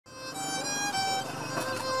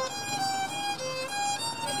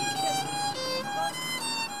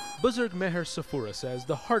Buzurg Meher Safura says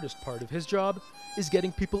the hardest part of his job is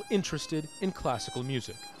getting people interested in classical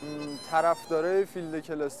music.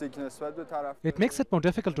 It makes it more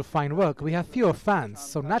difficult to find work. We have fewer fans,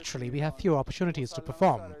 so naturally we have fewer opportunities to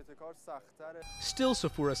perform. Still,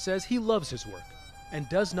 Safura says he loves his work and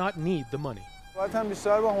does not need the money.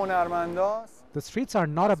 The streets are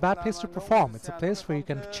not a bad place to perform. It's a place where you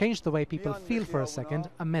can change the way people feel for a second,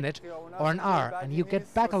 a minute, or an hour, and you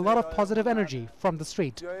get back a lot of positive energy from the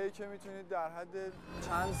street.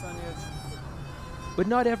 But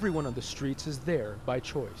not everyone on the streets is there by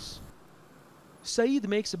choice. Saeed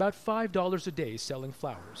makes about $5 a day selling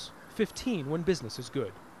flowers, 15 when business is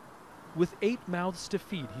good. With 8 mouths to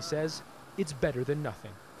feed, he says, it's better than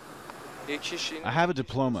nothing. I have a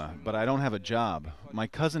diploma, but I don't have a job. My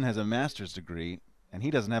cousin has a master's degree, and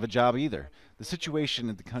he doesn't have a job either. The situation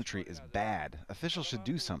in the country is bad. Officials should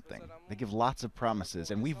do something. They give lots of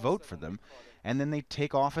promises, and we vote for them, and then they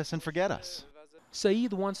take office and forget us.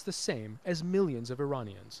 Saeed wants the same as millions of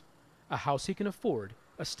Iranians: a house he can afford,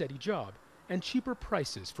 a steady job, and cheaper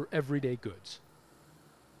prices for everyday goods.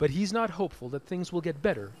 But he's not hopeful that things will get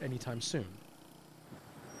better anytime soon.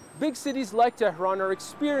 Big cities like Tehran are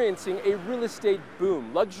experiencing a real estate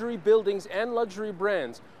boom. Luxury buildings and luxury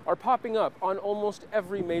brands are popping up on almost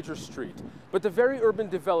every major street. But the very urban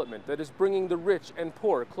development that is bringing the rich and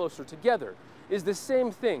poor closer together is the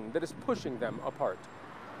same thing that is pushing them apart.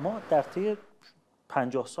 For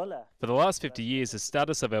the last 50 years, the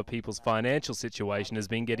status of our people's financial situation has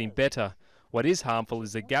been getting better. What is harmful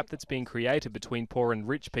is the gap that's being created between poor and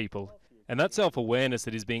rich people. And that self-awareness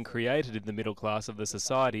that is being created in the middle class of the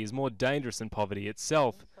society is more dangerous than poverty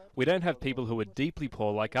itself. We don't have people who are deeply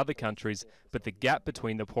poor like other countries, but the gap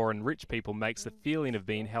between the poor and rich people makes the feeling of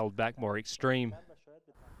being held back more extreme.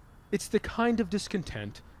 It's the kind of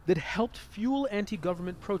discontent that helped fuel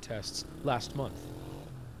anti-government protests last month,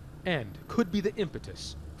 and could be the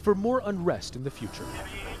impetus for more unrest in the future.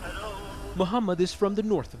 Muhammad is from the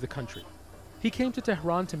north of the country. He came to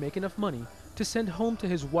Tehran to make enough money to send home to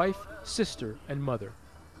his wife, sister, and mother.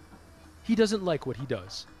 He doesn't like what he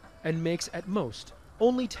does, and makes at most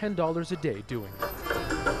only $10 a day doing it.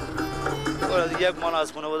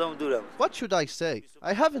 What should I say?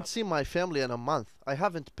 I haven't seen my family in a month. I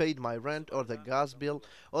haven't paid my rent or the gas bill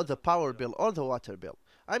or the power bill or the water bill.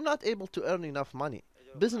 I'm not able to earn enough money.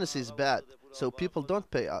 Business is bad, so people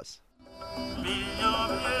don't pay us.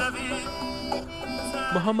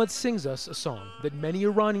 Muhammad sings us a song that many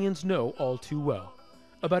Iranians know all too well,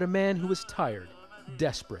 about a man who is tired,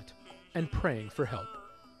 desperate, and praying for help.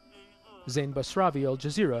 Zein, Basravi, Al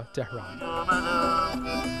Jazeera, Tehran.